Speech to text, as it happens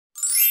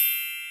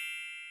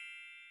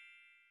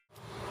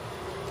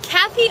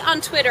Kathy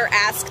on Twitter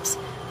asked,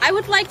 I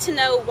would like to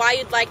know why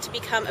you'd like to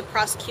become a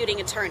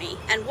prosecuting attorney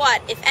and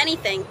what, if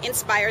anything,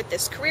 inspired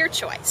this career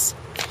choice.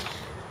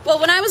 Well,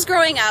 when I was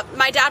growing up,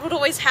 my dad would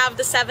always have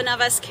the 7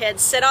 of us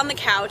kids sit on the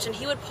couch and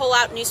he would pull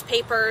out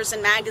newspapers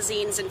and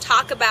magazines and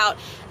talk about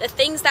the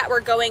things that were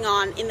going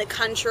on in the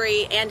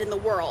country and in the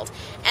world.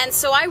 And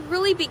so I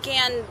really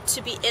began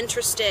to be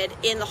interested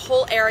in the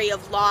whole area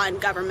of law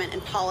and government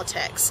and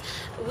politics.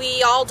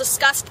 We all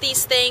discussed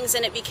these things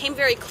and it became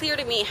very clear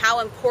to me how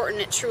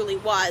important it truly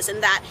was,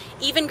 and that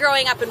even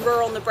growing up in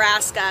rural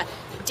Nebraska,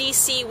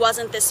 DC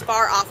wasn't this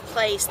far off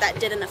place that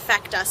didn't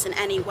affect us in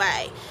any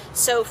way.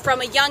 So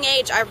from a young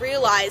age, I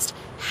realized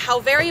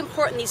how very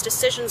important these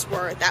decisions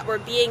were that were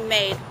being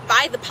made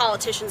by the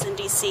politicians in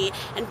DC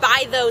and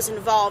by those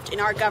involved in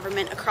our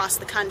government across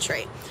the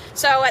country.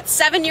 So at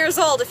 7 years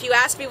old, if you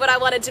asked me what I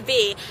wanted to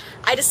be,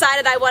 I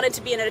decided I wanted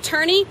to be an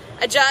attorney,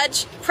 a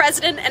judge,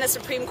 president, and a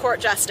Supreme Court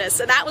justice.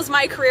 And that was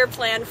my career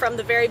plan from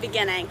the very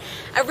beginning.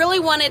 I really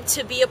wanted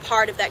to be a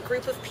part of that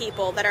group of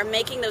people that are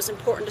making those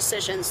important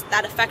decisions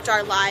that affect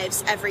our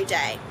lives every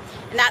day.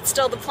 And that's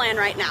still the plan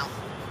right now.